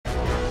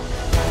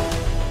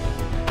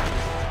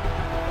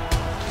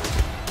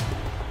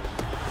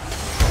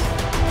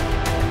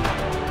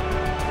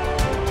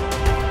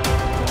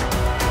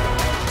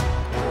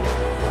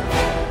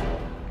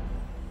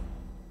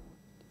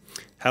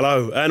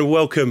Hello and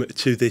welcome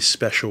to this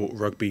special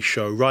rugby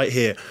show right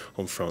here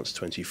on France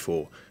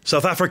 24.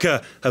 South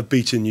Africa have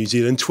beaten New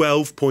Zealand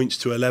 12 points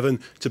to 11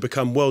 to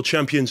become world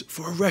champions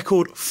for a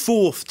record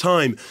fourth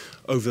time.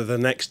 Over the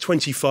next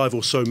 25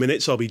 or so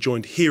minutes, I'll be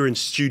joined here in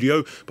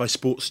studio by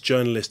sports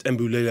journalist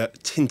Mbulelo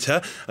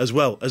Thinta, as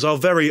well as our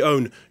very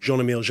own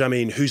Jean-Emile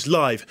Jamin, who's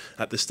live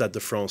at the Stade de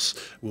France.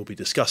 We'll be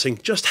discussing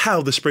just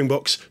how the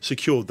Springboks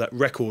secured that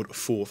record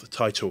fourth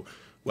title.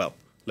 Well,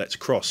 let's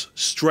cross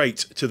straight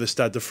to the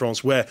Stade de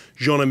France, where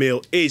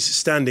Jean-Emile is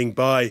standing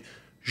by.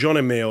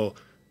 Jean-Emile,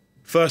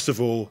 first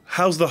of all,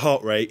 how's the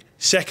heart rate?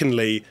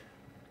 Secondly,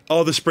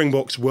 are the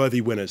Springboks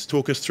worthy winners?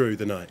 Talk us through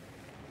the night.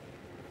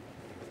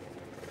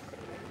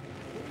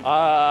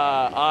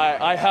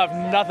 I have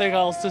nothing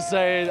else to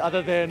say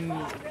other than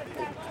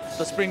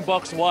the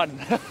Springboks won.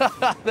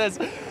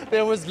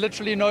 There was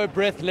literally no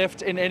breath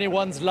left in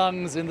anyone's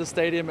lungs in the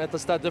stadium at the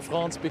Stade de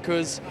France,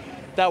 because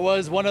that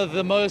was one of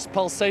the most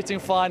pulsating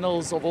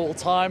finals of all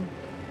time.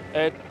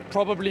 It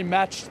probably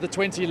matched the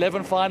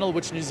 2011 final,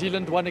 which New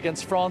Zealand won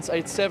against France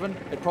 8-7.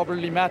 It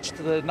probably matched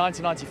the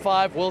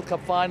 1995 World Cup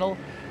final.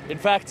 In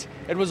fact,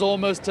 it was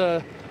almost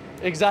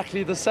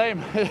exactly the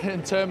same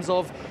in terms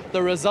of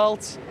the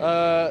results.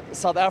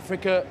 South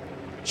Africa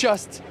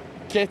just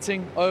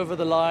getting over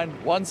the line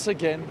once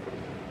again.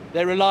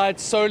 They relied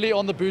solely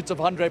on the boots of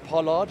Handré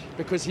Pollard,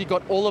 because he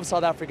got all of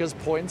South Africa's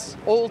points,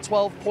 all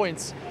 12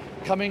 points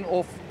coming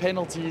off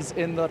penalties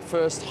in that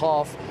first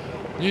half.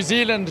 New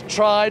Zealand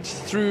tried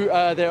through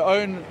their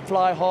own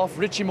fly half.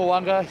 Richie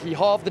Mo'unga, he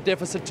halved the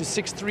deficit to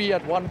 6-3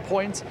 at one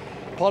point.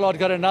 Pollard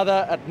got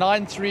another at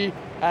 9-3,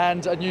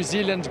 and New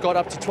Zealand got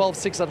up to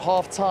 12-6 at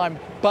half-time.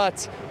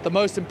 But the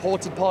most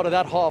important part of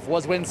that half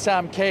was when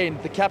Sam Cane,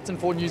 the captain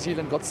for New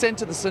Zealand, got sent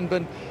to the sin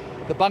bin.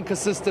 The bunker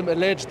system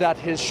alleged that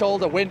his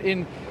shoulder went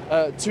in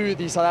to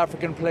the South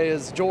African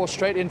player's jaw,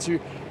 straight into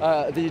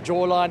the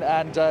jawline,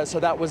 and so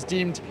that was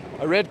deemed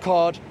a red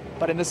card.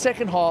 But in the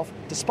second half,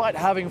 despite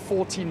having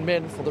 14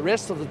 men for the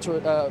rest of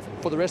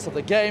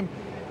the game,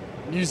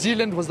 New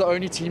Zealand was the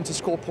only team to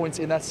score points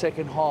in that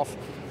second half,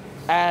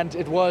 and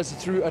it was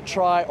through a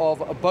try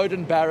of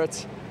Bowden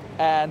Barrett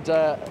and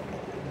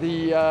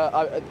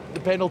the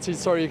penalty.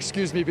 Sorry,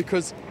 excuse me,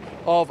 because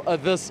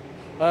of this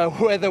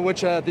weather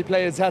which the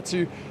players had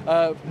to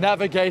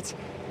navigate,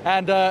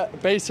 and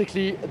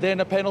basically then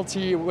a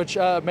penalty which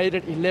made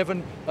it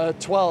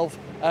 11-12,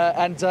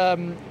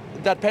 and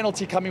that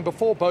penalty coming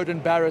before Bowden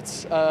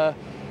Barrett's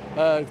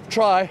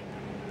try,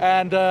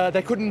 and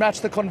they couldn't match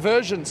the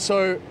conversion.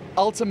 So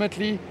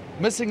ultimately,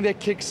 missing their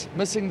kicks,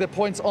 missing their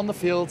points on the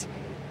field,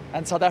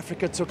 and South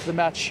Africa took the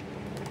match.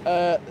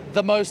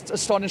 The most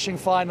astonishing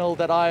final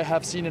that I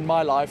have seen in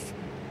my life,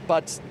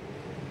 but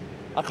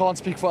I can't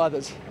speak for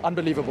others.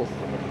 Unbelievable.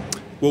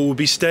 Well, we'll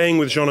be staying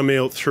with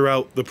Jean-Emile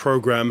throughout the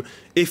programme,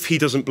 if he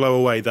doesn't blow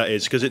away, that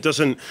is, because it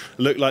doesn't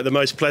look like the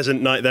most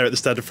pleasant night there at the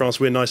Stade de France.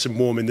 We're nice and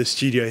warm in the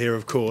studio here,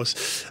 of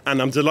course.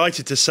 And I'm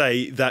delighted to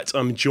say that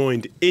I'm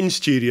joined in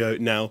studio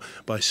now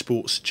by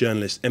sports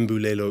journalist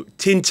Mbulelo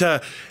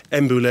Thinta.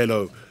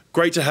 Mbulelo,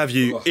 great to have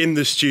you in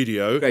the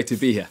studio. Great to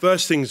be here.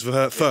 First things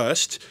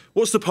first,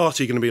 what's the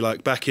party going to be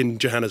like back in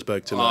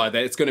Johannesburg tonight?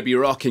 It's going to be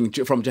rocking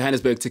from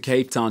Johannesburg to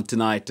Cape Town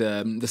tonight.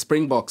 The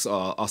Springboks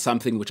are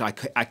something which I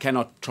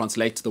cannot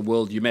translate to the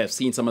world. You may have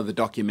seen some of the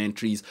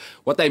documentaries.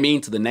 What they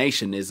mean to the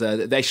nation is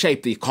they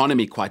shape the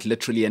economy quite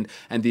literally, and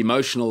the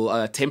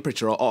emotional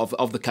temperature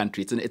of the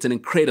country. It's an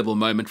incredible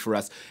moment for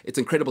us. It's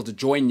incredible to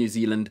join New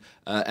Zealand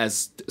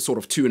as sort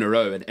of two in a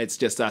row, and it's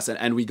just us,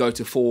 and we go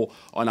to four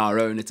on our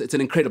own. It's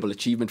an incredible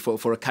achievement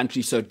for a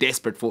country so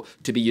desperate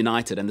to be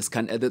united, and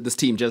this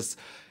team just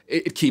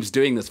it keeps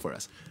doing this for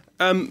us.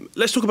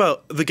 Let's talk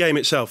about the game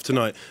itself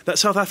tonight. That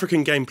South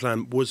African game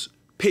plan was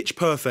pitch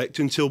perfect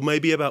until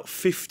maybe about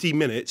 50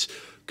 minutes.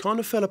 Kind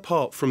of fell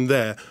apart from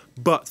there,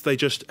 but they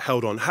just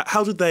held on.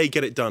 How did they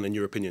get it done, in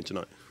your opinion,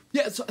 tonight?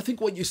 Yeah, so I think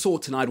what you saw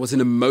tonight was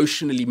an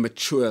emotionally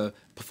mature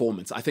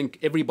performance. I think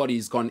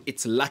everybody's gone,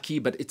 it's lucky,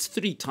 but it's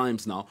 3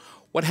 times now.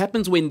 What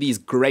happens when these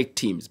great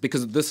teams,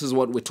 because this is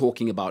what we're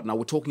talking about now,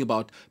 we're talking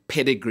about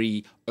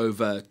pedigree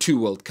over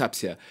 2 World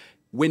Cups here.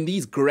 When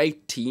these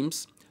great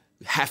teams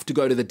have to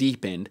go to the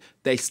deep end,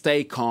 they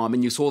stay calm,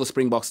 and you saw the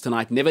Springboks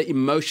tonight never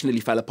emotionally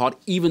fell apart,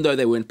 even though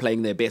they weren't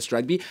playing their best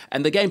rugby,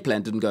 and the game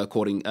plan didn't go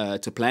according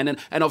to plan, and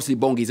obviously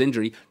Bongi's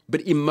injury, but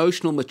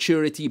emotional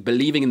maturity,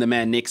 believing in the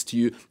man next to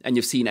you, and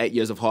you've seen 8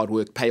 years of hard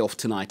work pay off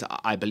tonight,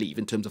 I believe,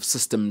 in terms of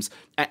systems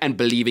and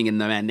believing in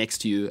the man next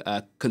to you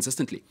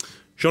consistently.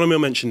 Jean-Emile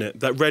mentioned it,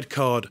 that red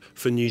card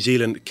for New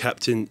Zealand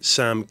captain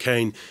Sam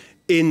Cane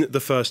in the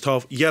first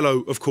half.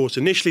 Yellow, of course,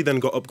 initially, then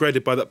got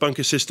upgraded by that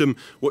bunker system.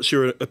 What's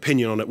your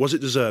opinion on it? Was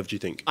it deserved, do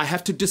you think? I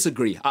have to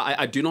disagree.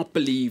 I do not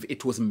believe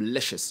it was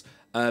malicious.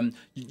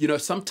 You know,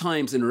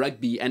 sometimes in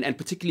rugby, and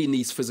particularly in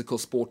these physical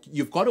sport,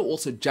 you've got to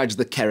also judge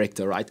the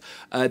character, right?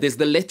 There's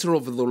the letter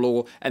of the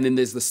law, and then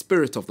there's the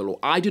spirit of the law.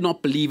 I do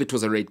not believe it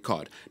was a red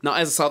card. Now,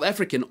 as a South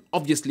African,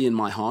 obviously in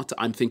my heart,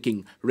 I'm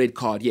thinking red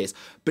card, yes.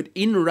 But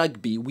in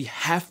rugby, we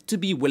have to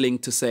be willing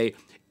to say,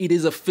 it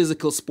is a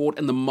physical sport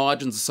and the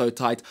margins are so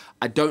tight.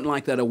 I don't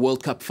like that a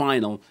World Cup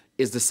final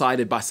is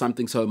decided by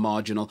something so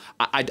marginal.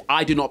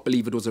 I do not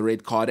believe it was a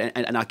red card,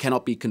 and I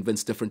cannot be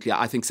convinced differently.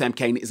 I think Sam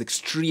Cane is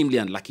extremely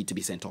unlucky to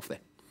be sent off there.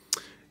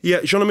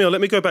 Yeah, Jean-Emile,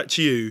 let me go back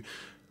to you.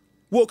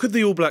 What could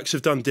the All Blacks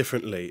have done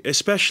differently,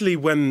 especially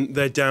when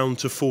they're down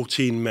to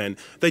 14 men?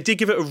 They did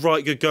give it a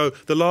right good go.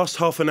 The last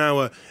half an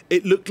hour,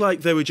 it looked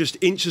like they were just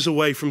inches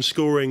away from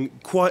scoring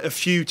quite a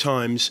few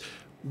times.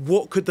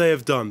 What could they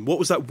have done? What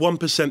was that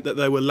 1% that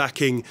they were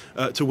lacking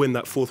to win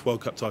that fourth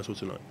World Cup title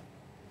tonight?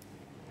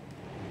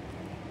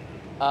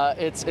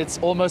 It's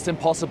almost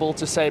impossible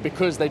to say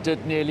because they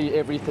did nearly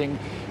everything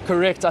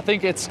correct. I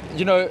think it's,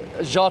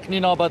 Jacques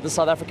Nienaber, the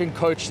South African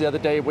coach the other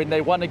day, when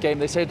they won a game,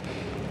 they said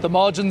the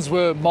margins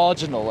were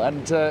marginal.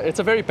 And it's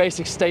a very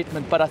basic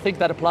statement, but I think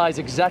that applies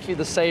exactly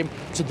the same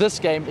to this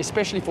game,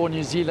 especially for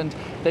New Zealand.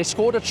 They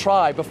scored a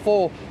try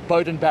before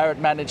Beauden Barrett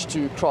managed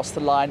to cross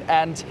the line,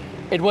 and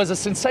it was a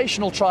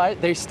sensational try.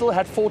 They still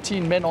had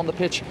 14 men on the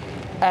pitch,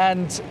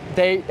 and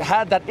they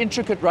had that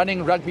intricate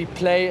running rugby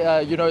play,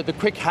 the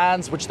quick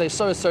hands, which they're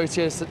so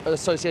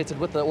associated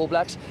with the All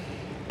Blacks.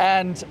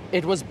 And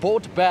it was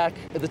brought back,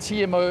 the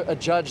TMO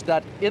adjudged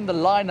that in the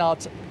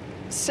line-out,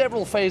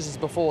 several phases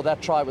before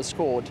that try was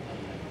scored,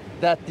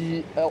 that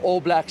the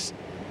All Blacks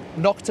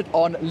knocked it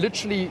on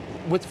literally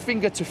with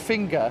finger to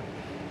finger.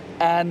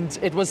 And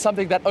it was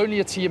something that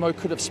only a TMO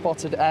could have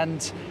spotted.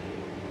 And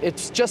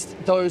it's just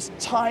those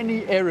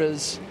tiny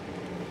errors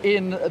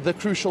in the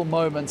crucial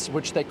moments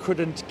which they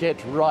couldn't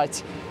get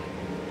right.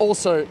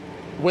 Also,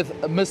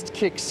 with missed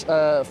kicks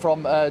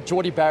from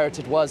Geordie Barrett,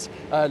 it was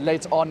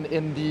late on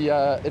in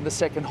the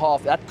second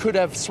half. That could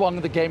have swung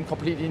the game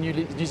completely in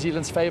New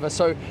Zealand's favour.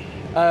 So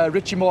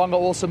Richie Mo'unga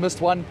also missed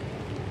one.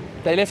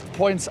 They left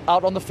points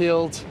out on the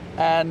field,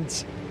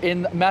 and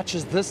in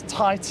matches this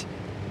tight,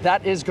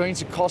 that is going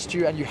to cost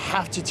you, and you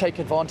have to take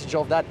advantage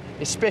of that,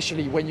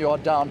 especially when you are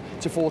down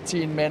to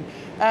 14 men.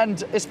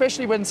 And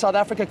especially when South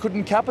Africa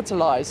couldn't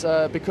capitalise,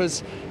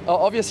 because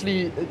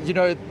obviously,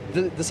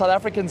 the South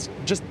Africans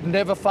just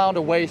never found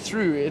a way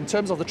through. In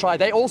terms of the try,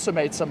 they also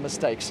made some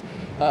mistakes.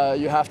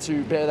 You have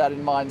to bear that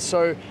in mind.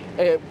 So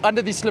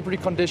under these slippery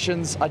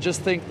conditions, I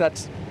just think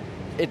that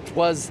it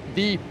was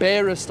the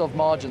barest of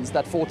margins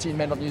that 14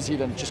 men of New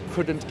Zealand just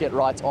couldn't get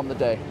right on the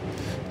day.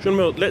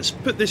 Jean-Emile, let's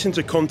put this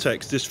into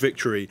context, this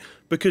victory,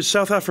 because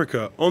South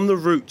Africa, on the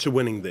route to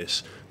winning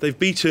this, they've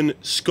beaten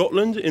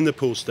Scotland in the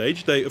pool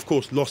stage. They, of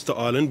course, lost to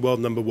Ireland, world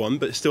number one,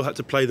 but still had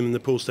to play them in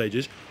the pool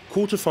stages.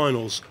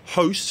 Quarterfinals,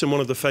 hosts and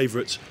one of the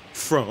favourites,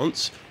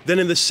 France. Then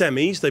in the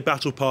semis, they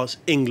battle past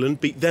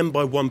England, beat them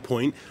by 1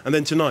 point, and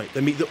then tonight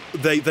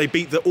they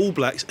beat the All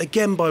Blacks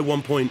again by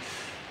 1 point.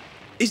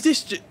 Is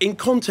this, in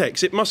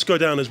context, it must go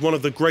down as one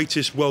of the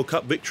greatest World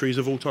Cup victories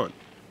of all time?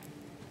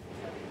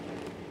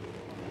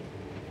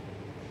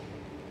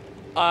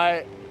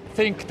 I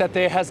think that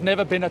there has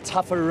never been a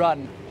tougher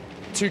run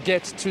to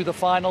get to the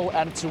final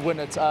and to win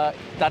it,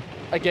 that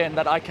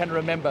I can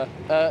remember.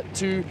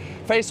 To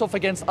face off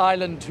against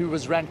Ireland, who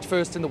was ranked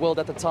first in the world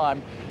at the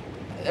time,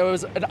 it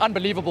was an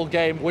unbelievable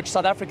game, which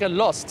South Africa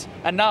lost,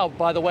 and now,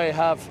 by the way,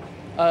 have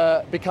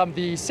become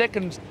the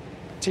second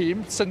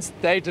team, since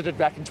they did it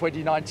back in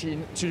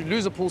 2019, to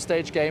lose a pool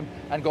stage game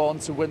and go on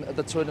to win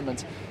the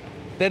tournament.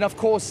 Then, of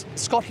course,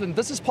 Scotland.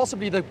 This is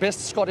possibly the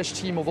best Scottish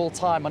team of all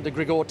time under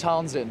Gregor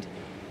Townsend.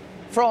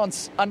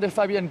 France, under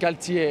Fabien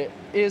Galtier,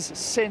 is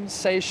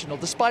sensational.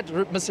 Despite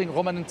missing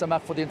Romain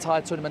Ntamak for the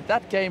entire tournament,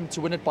 that game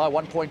to win it by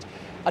 1 point,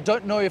 I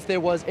don't know if there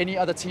was any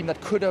other team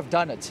that could have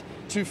done it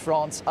to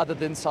France other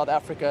than South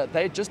Africa.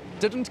 They just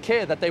didn't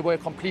care that they were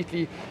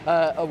completely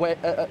away,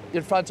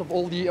 in front of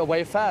all the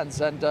away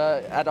fans and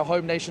at a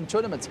home nation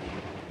tournament.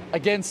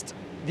 Against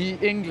the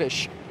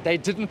English, they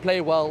didn't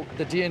play well.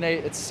 The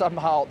DNA, it's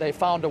somehow they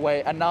found a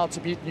way, and now to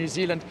beat New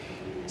Zealand.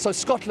 So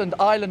Scotland,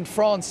 Ireland,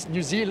 France,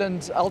 New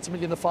Zealand,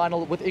 ultimately in the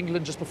final with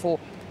England just before.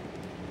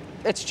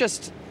 It's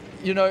just,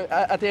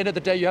 at the end of the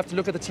day, you have to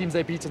look at the teams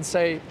they beat and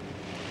say,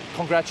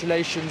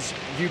 congratulations,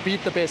 you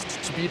beat the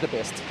best to be the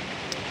best.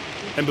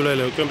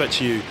 Mbulelo, going back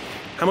to you,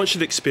 how much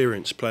did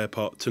experience play a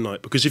part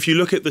tonight? Because if you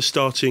look at the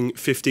starting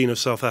 15 of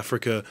South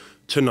Africa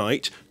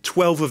tonight,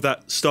 12 of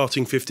that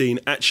starting 15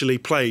 actually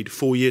played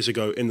 4 years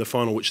ago in the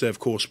final, which they, of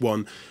course,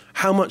 won.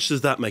 How much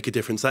does that make a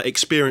difference, that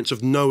experience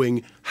of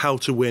knowing how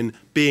to win,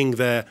 being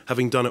there,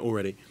 having done it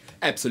already?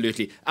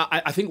 Absolutely.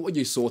 I think what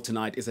you saw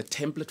tonight is a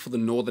template for the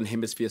Northern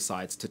Hemisphere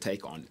sides to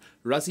take on.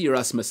 Rassie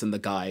Erasmus and the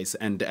guys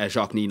and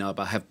Jacques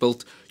Nienaber have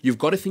built, you've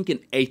got to think in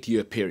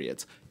 8-year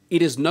periods.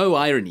 It is no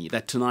irony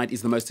that tonight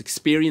is the most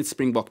experienced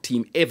Springbok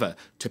team ever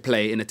to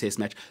play in a test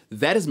match.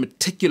 That is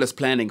meticulous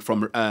planning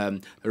from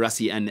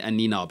Rassie and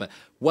Nienaber.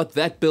 What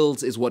that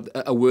builds is what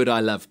a word I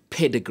love,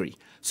 pedigree.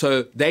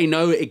 So they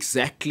know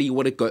exactly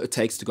what it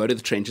takes to go to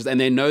the trenches, and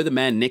they know the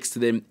man next to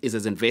them is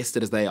as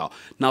invested as they are.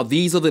 Now,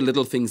 these are the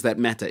little things that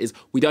matter, is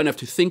we don't have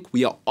to think,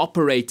 we are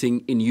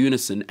operating in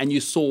unison. And you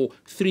saw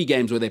 3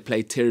 games where they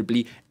played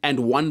terribly, and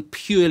won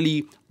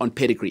purely on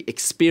pedigree.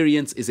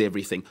 Experience is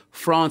everything.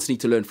 France need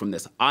to learn from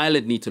this.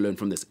 Ireland need to learn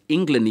from this.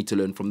 England need to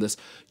learn from this.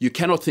 You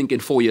cannot think in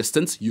 4-year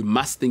stints. You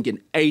must think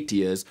in 8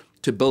 years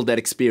to build that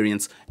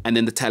experience, and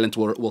then the talent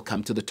will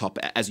come to the top,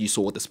 as you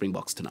saw with the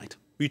Springboks tonight.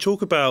 We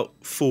talk about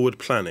forward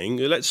planning.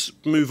 Let's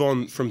move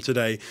on from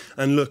today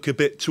and look a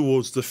bit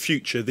towards the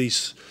future.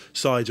 These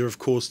sides are, of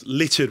course,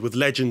 littered with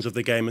legends of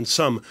the game, and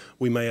some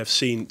we may have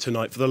seen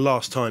tonight for the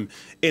last time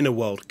in a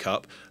World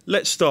Cup.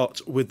 Let's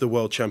start with the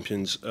world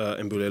champions,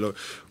 Mbulelo.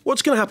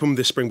 What's going to happen with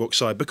this Springbok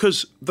side?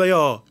 Because they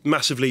are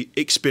massively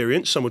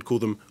experienced, some would call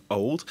them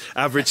old,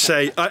 average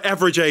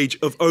age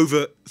of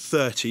over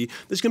 30.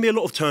 There's going to be a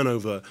lot of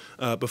turnover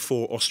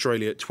before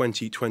Australia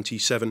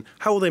 2027.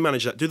 How will they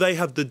manage that? Do they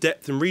have the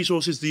depth and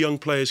resources, the young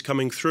players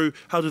coming through?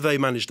 How do they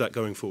manage that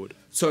going forward?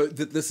 So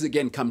this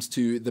again comes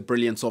to the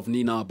brilliance of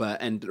Nienaber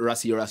and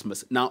Rassie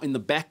Erasmus. Now, in the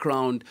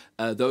background,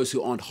 those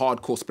who aren't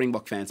hardcore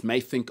Springbok fans may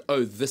think,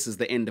 oh, this is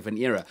the end of an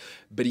era.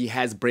 But he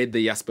has bred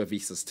the Jasper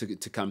Wiesers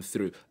to come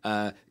through.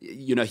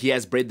 He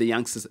has bred the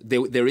youngsters.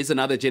 There is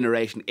another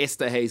generation.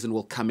 Esther Hazen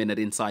will come in at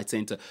inside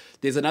centre.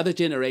 There's another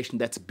generation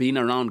that's been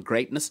around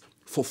greatness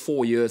for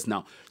 4 years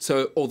now.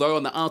 So although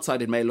on the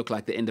outside it may look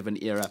like the end of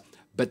an era,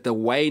 but the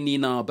way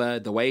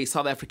Nienaber, the way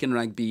South African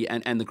rugby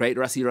and the great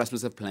Rassie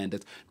Erasmus have planned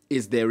it,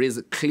 is there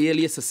is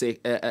clearly a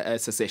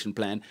succession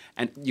plan.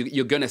 And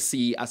you're going to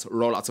see us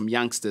roll out some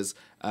youngsters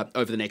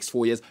over the next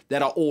 4 years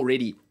that are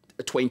already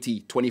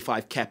 20,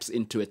 25 caps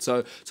into it.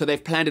 So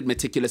they've planned it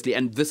meticulously,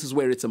 and this is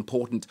where it's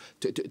important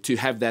to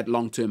have that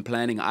long-term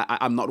planning.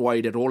 I'm not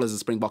worried at all as a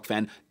Springbok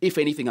fan. If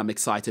anything, I'm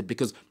excited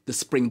because the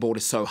springboard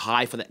is so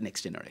high for that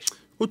next generation.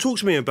 Well, talk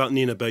to me about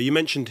Nienaber. You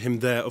mentioned him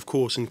there, of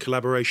course, in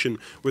collaboration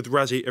with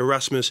Rassie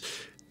Erasmus.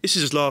 This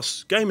is his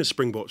last game as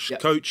Springboks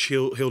coach.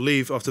 He'll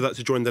leave after that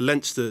to join the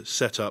Leinster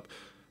setup.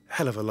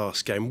 Hell of a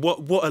last game.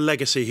 What a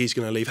legacy he's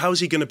going to leave. How is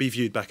he going to be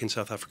viewed back in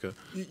South Africa?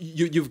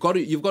 You've got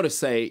to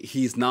say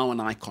he's now an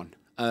icon.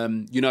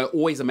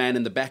 Always a man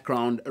in the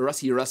background.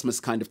 Rassie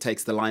Erasmus kind of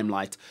takes the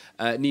limelight.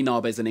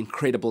 Nienaber is an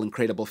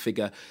incredible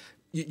figure.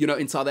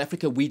 In South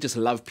Africa, we just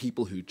love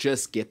people who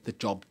just get the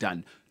job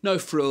done. No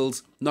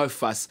frills, no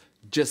fuss,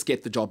 just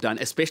get the job done.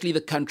 Especially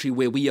the country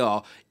where we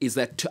are, is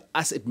that to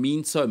us it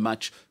means so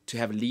much to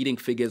have leading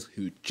figures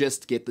who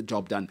just get the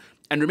job done.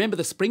 And remember,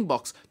 the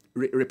Springboks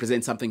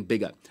represent something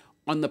bigger.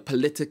 On the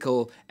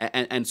political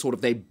and sort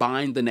of they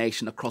bind the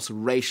nation across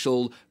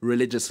racial,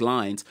 religious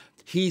lines.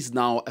 He's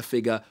now a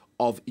figure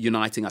of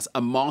uniting us,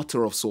 a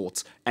martyr of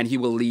sorts, and he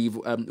will leave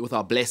with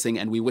our blessing,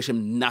 and we wish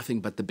him nothing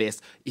but the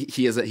best.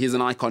 He is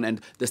an icon,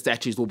 and the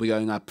statues will be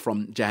going up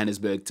from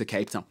Johannesburg to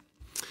Cape Town.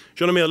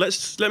 Jean-Emile,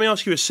 let me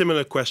ask you a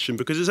similar question,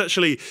 because it's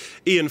actually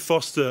Ian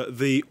Foster,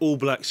 the All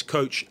Blacks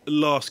coach,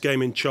 last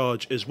game in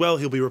charge as well.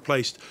 He'll be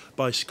replaced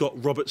by Scott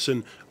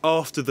Robertson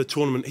after the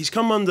tournament. He's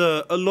come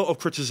under a lot of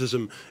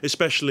criticism,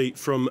 especially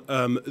from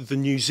the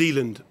New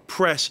Zealand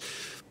press.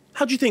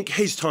 How do you think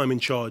his time in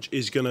charge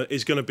is going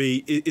to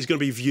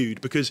be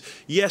viewed? Because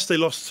yes, they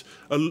lost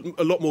a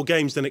lot more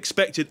games than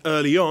expected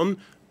early on,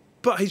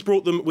 but he's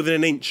brought them within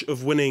an inch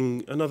of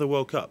winning another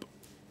World Cup.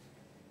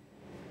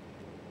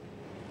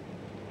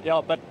 Yeah,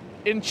 but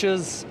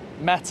inches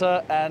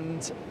matter,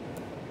 and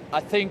I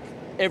think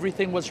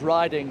everything was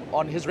riding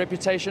on his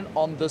reputation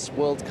on this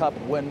World Cup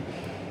win.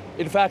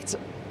 In fact,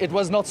 it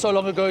was not so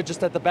long ago,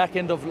 just at the back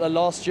end of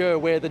last year,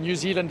 where the New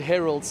Zealand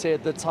Herald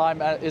said the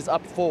time is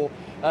up for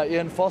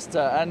Ian Foster.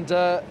 And,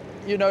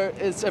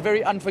 it's a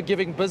very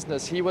unforgiving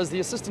business. He was the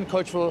assistant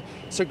coach for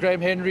Sir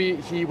Graham Henry.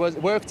 He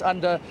worked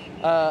under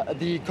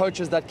the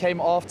coaches that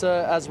came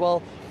after as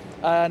well.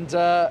 And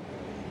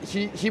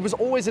he was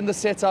always in the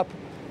setup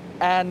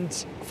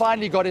and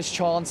finally got his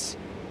chance.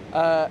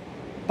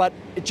 But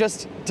it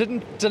just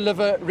didn't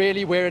deliver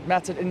really where it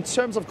mattered in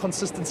terms of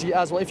consistency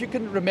as well. If you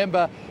can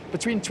remember,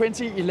 between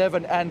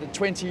 2011 and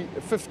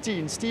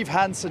 2015, Steve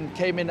Hansen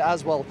came in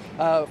as well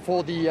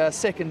for the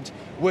second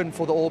win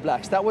for the All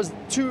Blacks. That was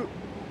 2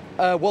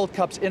 World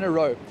Cups in a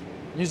row.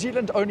 New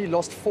Zealand only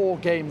lost 4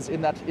 games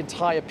in that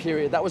entire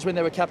period. That was when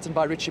they were captained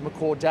by Richie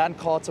McCaw. Dan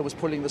Carter was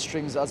pulling the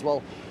strings as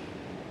well.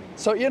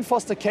 So Ian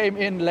Foster came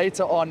in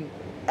later on,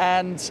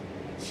 and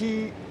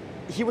he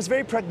was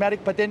very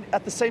pragmatic, but then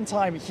at the same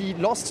time, he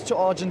lost to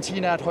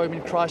Argentina at home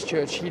in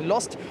Christchurch. He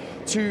lost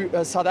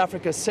to South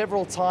Africa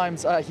several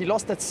times. He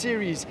lost that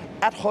series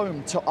at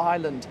home to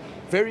Ireland.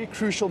 Very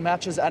crucial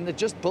matches, and it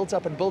just built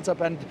up,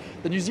 and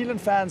the New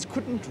Zealand fans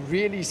couldn't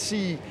really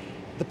see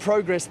the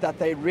progress that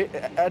they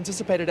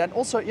anticipated. And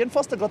also, Ian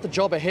Foster got the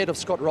job ahead of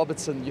Scott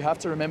Robertson. You have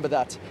to remember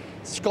that.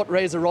 Scott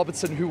Razor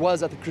Robertson, who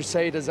was at the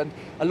Crusaders, and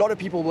a lot of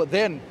people were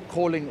then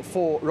calling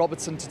for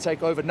Robertson to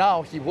take over.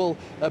 Now he will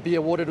be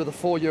awarded with a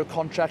 4-year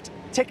contract.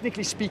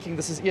 Technically speaking,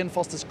 this is Ian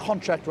Foster's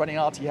contract running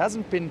out. He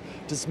hasn't been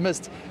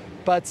dismissed,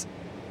 but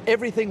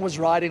everything was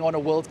riding on a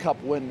World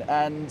Cup win.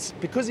 And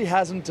because he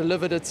hasn't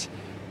delivered it,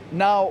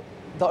 now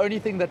the only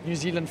thing that New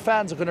Zealand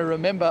fans are going to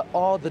remember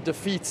are the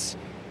defeats.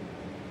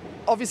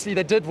 Obviously,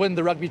 they did win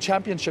the Rugby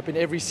Championship in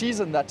every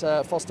season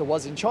that Foster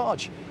was in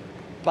charge.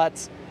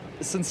 But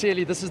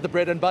sincerely, this is the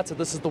bread and butter.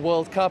 This is the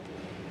World Cup.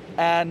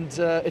 and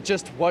it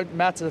just won't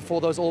matter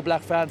for those All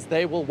Black fans.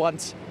 They will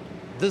want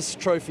this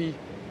trophy,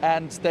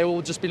 and they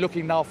will just be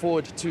looking now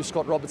forward to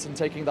Scott Robertson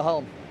taking the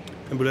helm.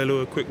 And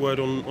Mbulelo, a quick word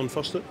on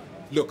Foster?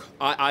 Look,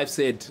 I've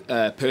said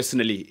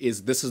personally,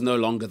 this is no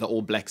longer the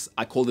All Blacks.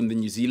 I call them the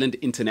New Zealand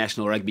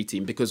international rugby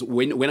team, because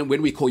when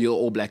we call you the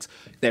All Blacks,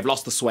 they've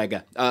lost the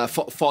swagger.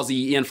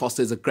 Ian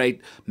Foster is a great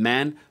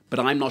man, but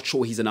I'm not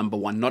sure he's a number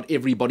one. Not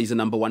everybody's a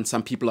number one.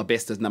 Some people are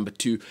best as number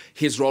two.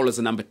 His role as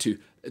a number two,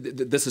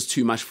 this is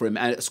too much for him.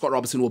 And Scott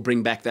Robertson will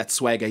bring back that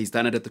swagger. He's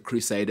done it at the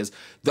Crusaders.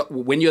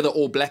 When you're the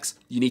All Blacks,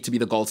 you need to be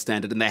the gold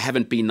standard, and they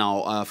haven't been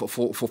now for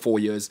 4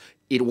 years.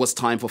 It was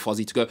time for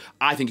Fozzie to go.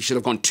 I think he should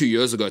have gone 2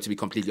 years ago, to be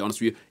completely honest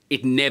with you.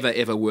 It never,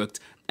 ever worked.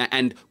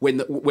 And when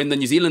the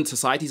New Zealand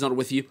society's not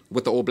with you,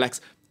 with the All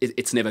Blacks,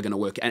 it's never going to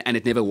work. And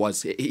it never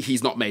was.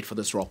 He's not made for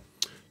this role.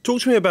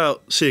 Talk to me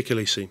about Siya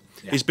Kolisi.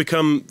 Yeah. He's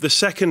become the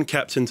second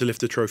captain to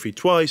lift a trophy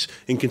twice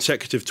in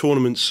consecutive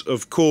tournaments,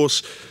 of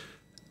course.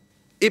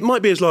 It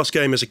might be his last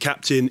game as a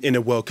captain in a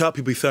World Cup.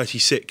 He'll be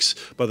 36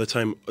 by the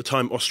time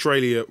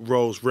Australia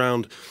rolls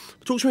round.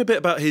 Talk to me a bit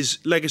about his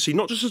legacy,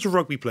 not just as a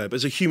rugby player, but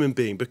as a human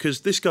being,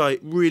 because this guy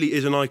really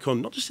is an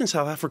icon, not just in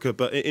South Africa,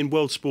 but in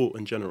world sport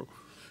in general.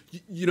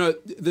 You know,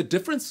 the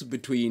difference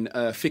between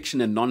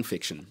fiction and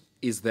non-fiction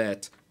is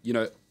that, you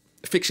know,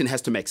 fiction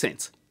has to make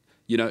sense.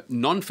 You know,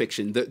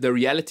 non-fiction, the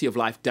reality of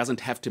life doesn't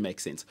have to make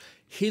sense.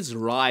 His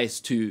rise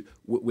to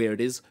where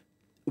it is,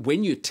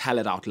 when you tell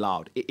it out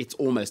loud, it's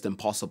almost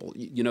impossible.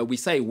 You know, we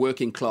say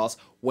working class,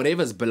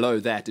 whatever's below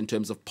that in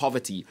terms of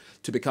poverty,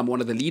 to become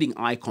one of the leading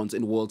icons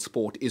in world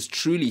sport is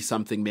truly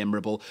something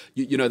memorable.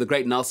 You know, the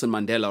great Nelson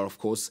Mandela, of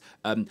course,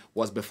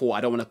 was before.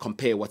 I don't want to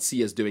compare what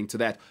Siya's doing to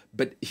that,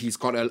 but he's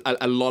got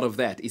a lot of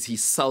that.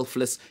 He's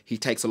selfless. He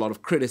takes a lot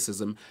of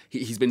criticism.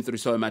 He's been through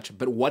so much.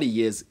 But what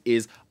he is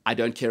I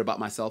don't care about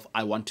myself.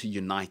 I want to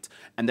unite.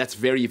 And that's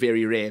very,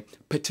 very rare,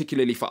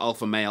 particularly for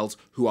alpha males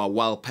who are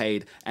well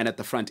paid. And at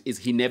the front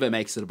he never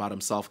makes it about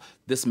himself.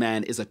 This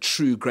man is a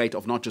true great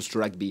of not just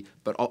rugby,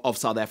 but of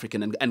South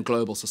African and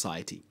global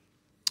society.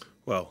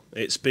 Well,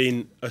 it's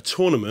been a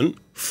tournament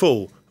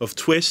full of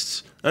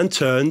twists and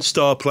turns,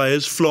 star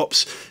players,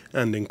 flops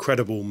and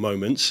incredible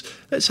moments.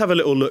 Let's have a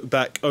little look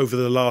back over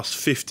the last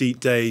 50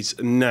 days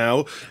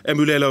now.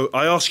 Mbulelo,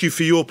 I asked you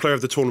for your player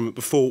of the tournament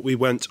before we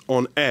went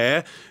on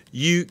air.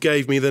 You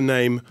gave me the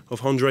name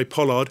of Handré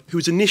Pollard, who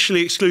was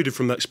initially excluded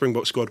from that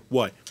Springbok squad.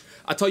 Why?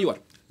 I tell you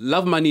what,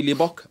 love Manie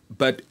Libbok,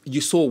 but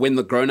you saw when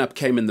the grown-up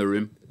came in the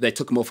room, they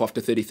took him off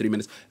after 33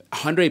 minutes.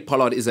 Handré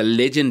Pollard is a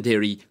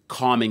legendary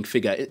calming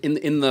figure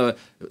in the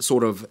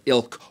sort of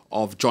ilk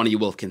of Johnny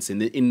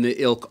Wilkinson, in the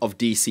ilk of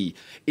DC,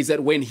 is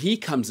that when he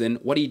comes in,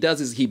 what he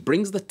does is he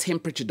brings the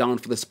temperature down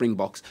for the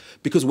Springboks,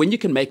 because when you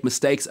can make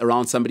mistakes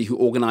around somebody who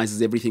organises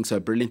everything so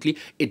brilliantly,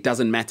 it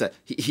doesn't matter.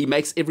 He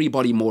makes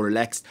everybody more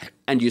relaxed,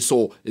 and you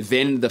saw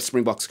then the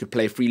Springboks could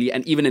play freely,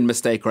 and even in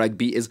mistake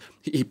rugby,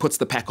 he puts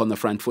the pack on the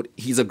front foot.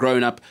 He's a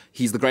grown-up,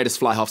 he's the greatest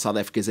fly half South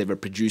Africa's ever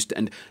produced,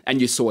 and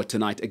you saw it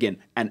tonight. Again,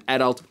 an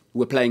adult,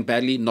 we're playing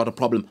badly, not a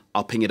problem.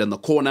 I'll ping it in the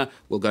corner,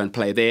 we'll go and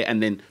play there,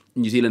 and then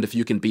New Zealand, if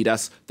you can beat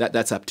us,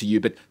 that's up to you.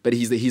 But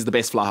he's the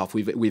best fly half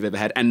we've ever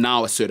had, and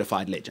now a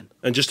certified legend.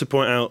 And just to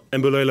point out,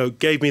 Mbulelo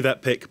gave me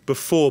that pick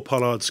before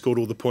Pollard scored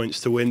all the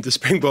points to win the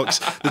Springboks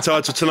the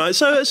title tonight.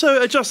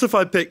 So a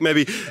justified pick,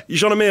 maybe.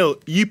 Jean-Emile,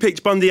 you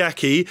picked Bundee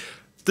Aki.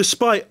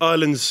 Despite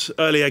Ireland's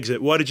early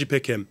exit, why did you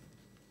pick him?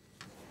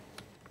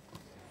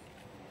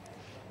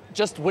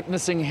 Just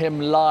witnessing him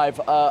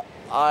live,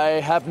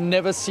 I have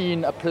never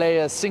seen a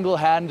player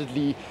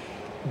single-handedly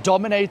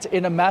dominate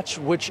in a match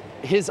which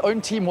his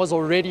own team was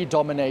already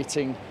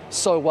dominating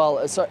so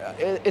well. So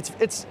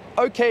it's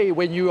okay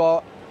when you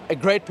are a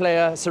great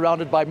player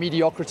surrounded by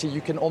mediocrity,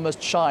 you can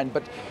almost shine.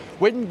 But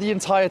when the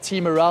entire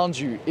team around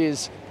you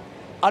is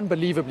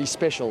unbelievably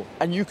special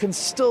and you can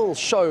still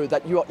show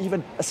that you are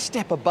even a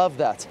step above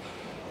that,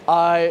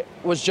 I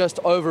was just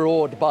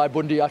overawed by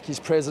Bundee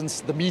Aki's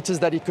presence, the meters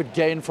that he could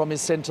gain from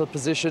his centre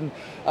position,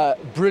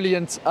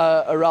 brilliant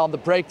around the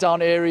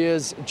breakdown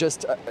areas,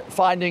 just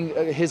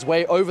finding his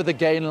way over the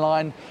gain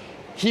line.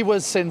 He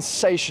was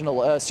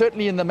sensational,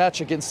 certainly in the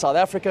match against South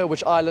Africa,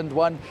 which Ireland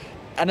won.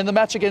 And in the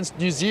match against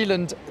New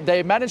Zealand,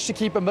 they managed to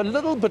keep him a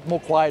little bit more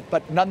quiet,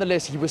 but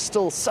nonetheless, he was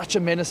still such a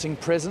menacing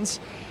presence.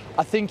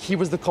 I think he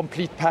was the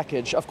complete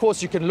package. Of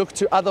course, you can look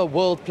to other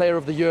World Player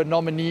of the Year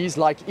nominees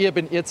like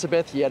Eben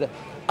Etzebeth. He had an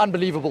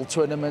unbelievable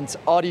tournament.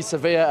 Ardie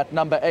Savea at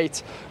number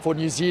 8 for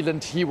New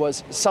Zealand. He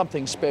was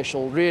something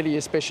special, really,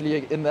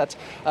 especially in that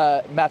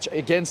match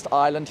against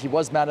Ireland. He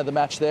was man of the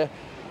match there.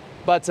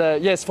 But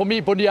yes, for me,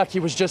 Bundee Aki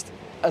was just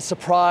a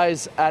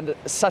surprise and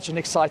such an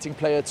exciting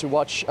player to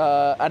watch.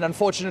 And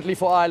unfortunately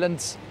for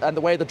Ireland, and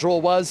the way the draw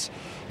was,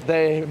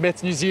 they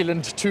met New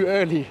Zealand too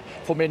early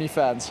for many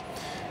fans.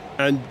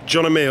 And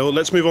Jean-Emile,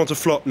 let's move on to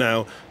flop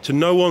now. To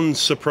no one's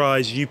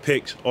surprise, you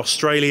picked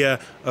Australia,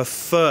 a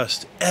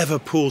first ever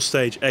pool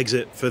stage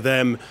exit for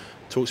them.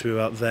 Talk to me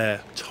about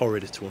their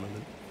torrid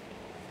tournament.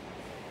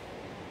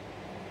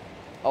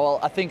 Oh, well,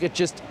 I think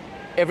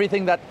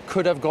everything that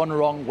could have gone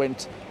wrong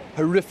went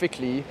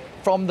horrifically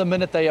from the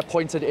minute they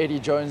appointed Eddie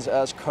Jones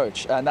as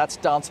coach, and that's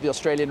down to the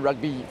Australian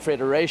Rugby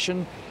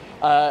Federation.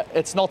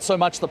 It's not so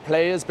much the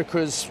players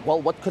because,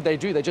 well, what could they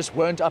do? They just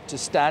weren't up to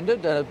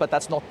standard, but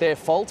that's not their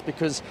fault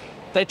because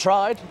they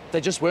tried.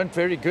 They just weren't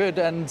very good,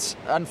 and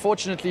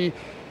unfortunately,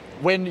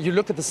 when you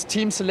look at this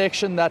team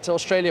selection that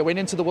Australia went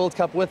into the World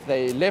Cup with,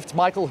 they left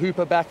Michael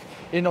Hooper back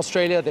in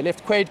Australia, they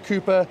left Quade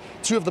Cooper,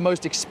 two of the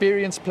most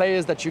experienced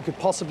players that you could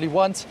possibly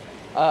want,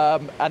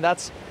 and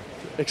that's,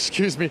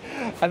 excuse me,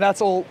 and that's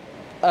all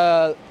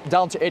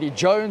down to Eddie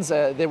Jones.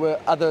 There were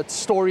other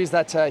stories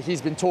that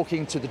he's been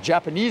talking to the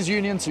Japanese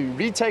union to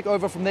retake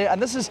over from there,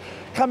 and this is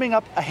coming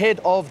up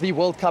ahead of the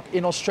World Cup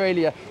in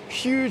Australia.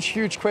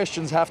 Huge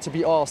questions have to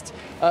be asked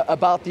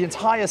about the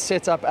entire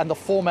setup and the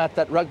format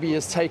that rugby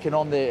has taken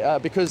on there,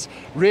 because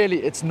really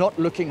it's not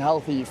looking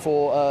healthy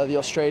for the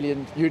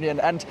Australian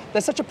Union. And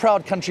they're such a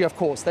proud country, of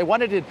course. They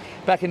won it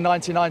back in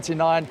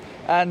 1999,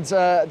 and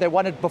they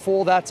won it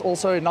before that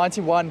also in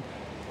 91.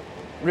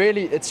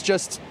 Really,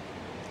 it's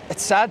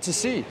sad to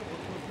see.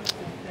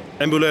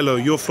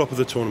 Mbulelo, your flop of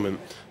the tournament.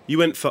 You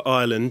went for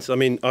Ireland. I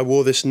mean, I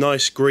wore this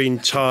nice green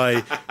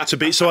tie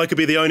so I could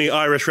be the only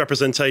Irish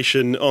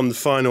representation on the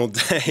final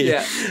day.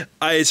 Yeah.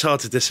 It's hard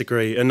to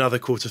disagree. Another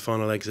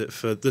quarter-final exit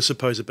for the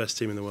supposed best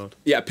team in the world.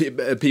 Yeah,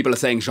 people are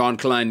saying Jean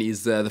Klein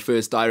is the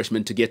first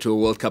Irishman to get to a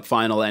World Cup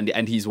final,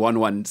 and he's won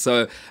one.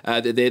 So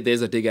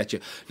there's a dig at you.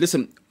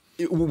 Listen,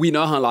 we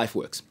know how life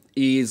works.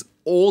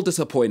 All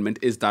disappointment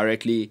is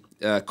directly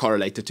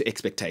correlated to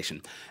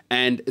expectation.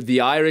 And the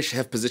Irish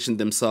have positioned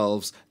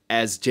themselves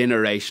as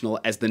generational,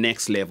 as the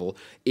next level.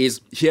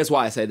 Here's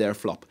why I say they're a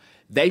flop.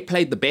 They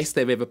played the best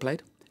they've ever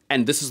played,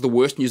 and this is the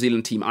worst New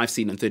Zealand team I've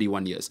seen in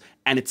 31 years,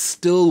 and it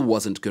still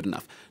wasn't good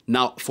enough.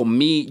 Now, for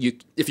me,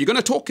 if you're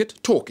going to talk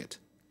it,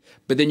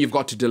 but then you've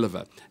got to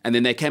deliver. And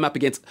then they came up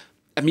against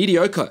a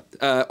mediocre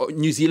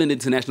New Zealand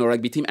international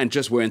rugby team and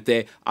just weren't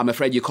there. I'm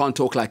afraid you can't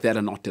talk like that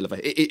and not deliver.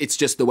 It's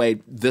just the way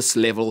this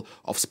level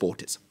of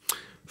sport is.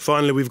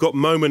 Finally, we've got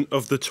moment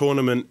of the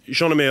tournament.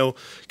 Jean-Emile,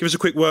 give us a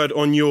quick word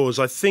on yours.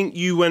 I think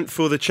you went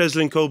for the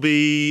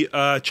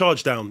Cheslin-Kolbe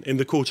charge down in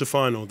the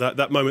quarter-final,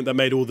 that moment that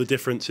made all the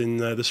difference in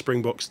the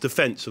Springboks'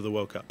 defence of the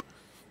World Cup.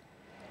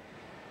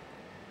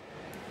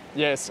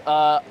 Yes,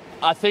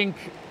 I think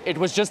it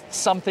was just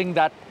something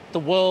that the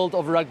world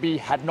of rugby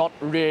had not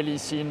really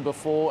seen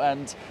before,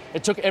 and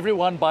it took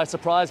everyone by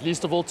surprise,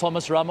 least of all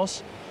Thomas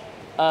Ramos.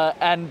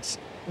 And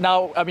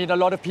now, I mean, a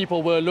lot of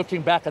people were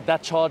looking back at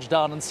that charge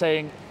down and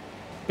saying,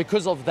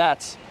 because of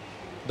that,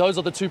 those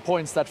are the 2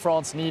 points that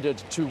France needed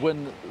to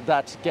win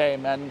that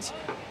game. And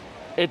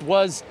it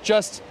was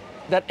just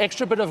that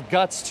extra bit of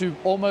guts to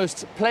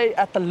almost play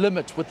at the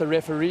limit with the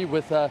referee,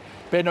 with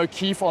Ben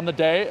O'Keefe on the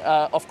day.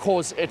 Of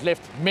course, it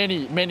left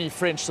many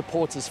French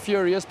supporters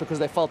furious because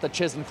they felt that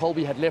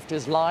Cheslin-Kolbe had left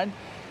his line.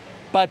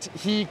 But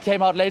he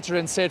came out later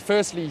and said,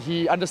 firstly,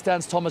 he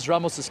understands Thomas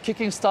Ramos'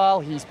 kicking style.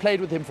 He's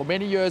played with him for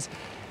many years.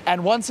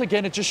 And once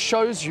again, it just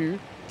shows you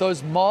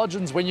those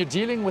margins when you're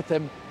dealing with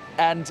them.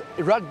 And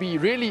rugby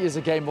really is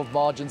a game of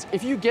margins.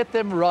 If you get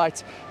them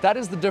right, that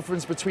is the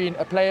difference between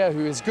a player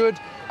who is good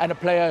and a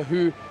player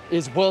who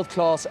is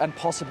world-class and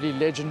possibly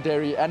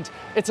legendary. And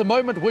it's a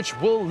moment which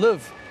will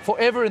live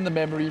forever in the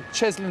memory,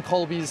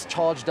 Cheslin-Kolbe's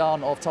charge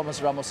down of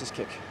Thomas Ramos'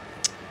 kick.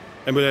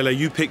 Mbulelo,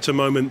 you picked a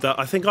moment that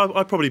I think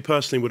I probably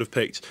personally would have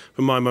picked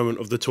for my moment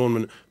of the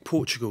tournament.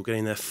 Portugal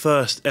getting their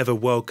first ever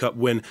World Cup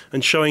win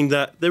and showing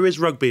that there is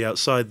rugby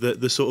outside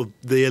the sort of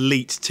the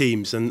elite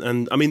teams.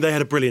 And I mean, they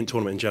had a brilliant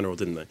tournament in general,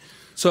 didn't they?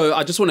 So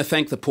I just want to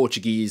thank the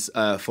Portuguese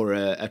for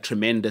a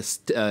tremendous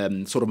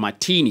sort of my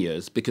teen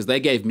years, because they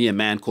gave me a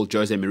man called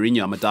Jose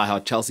Mourinho. I'm a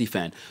diehard Chelsea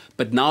fan.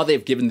 But now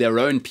they've given their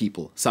own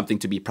people something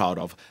to be proud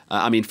of.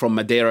 I mean, from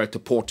Madeira to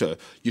Porto,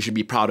 you should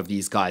be proud of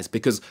these guys,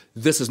 because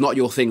this is not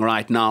your thing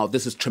right now.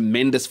 This is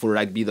tremendous for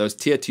rugby, those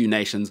tier 2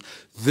 nations.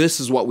 This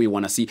is what we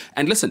want to see.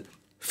 And listen,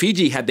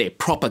 Fiji had their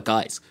proper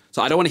guys.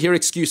 So I don't want to hear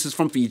excuses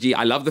from Fiji.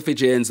 I love the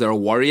Fijians. They're a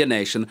warrior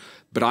nation.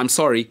 But I'm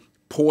sorry,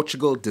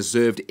 Portugal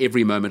deserved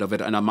every moment of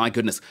it. And my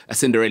goodness, a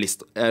Cinderella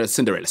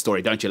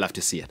story. Don't you love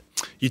to see it?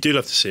 You do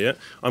love to see it.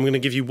 I'm going to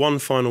give you one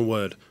final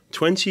word.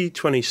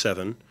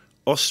 2027,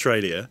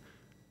 Australia,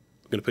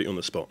 I'm going to put you on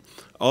the spot.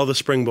 Are the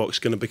Springboks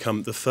going to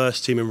become the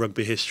first team in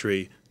rugby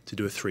history to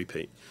do a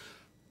three-peat?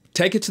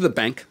 Take it to the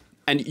bank,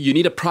 and you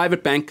need a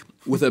private bank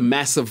with a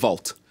massive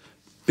vault.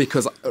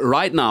 Because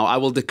right now, I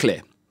will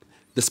declare,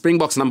 the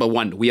Springboks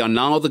 #1. We are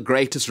now the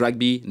greatest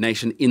rugby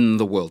nation in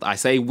the world. I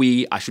say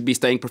we. I should be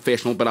staying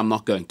professional, but I'm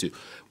not going to.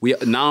 We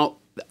are now,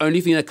 the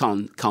only thing that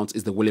counts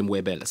is the William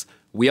Webb Ellis.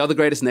 We are the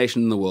greatest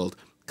nation in the world.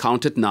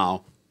 Count it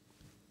now.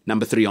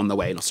 #3 on the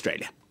way in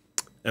Australia.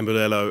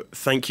 Mbulelo,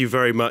 thank you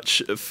very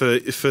much for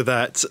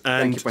that.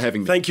 And thank you for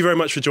having me. Thank you very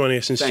much for joining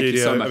us in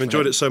studio. So much. I've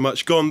enjoyed it so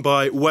much. Gone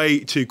by way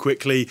too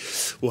quickly.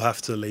 We'll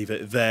have to leave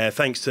it there.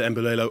 Thanks to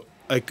Mbulelo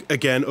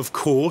again, of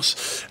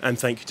course. And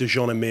thank you to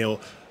Jean-Emile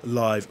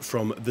live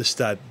from the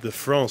Stade de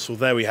France. Well,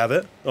 there we have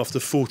it. After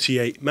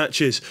 48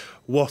 matches,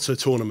 what a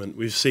tournament.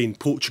 We've seen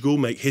Portugal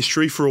make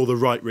history for all the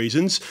right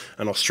reasons,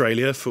 and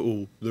Australia for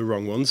all the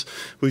wrong ones.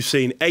 We've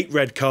seen 8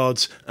 red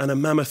cards and a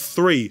mammoth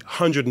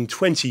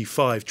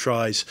 325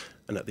 tries,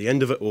 and at the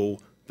end of it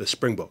all, the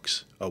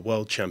Springboks are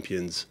world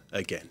champions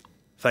again.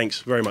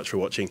 Thanks very much for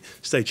watching.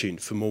 Stay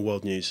tuned for more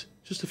world news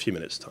just a few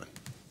minutes' time.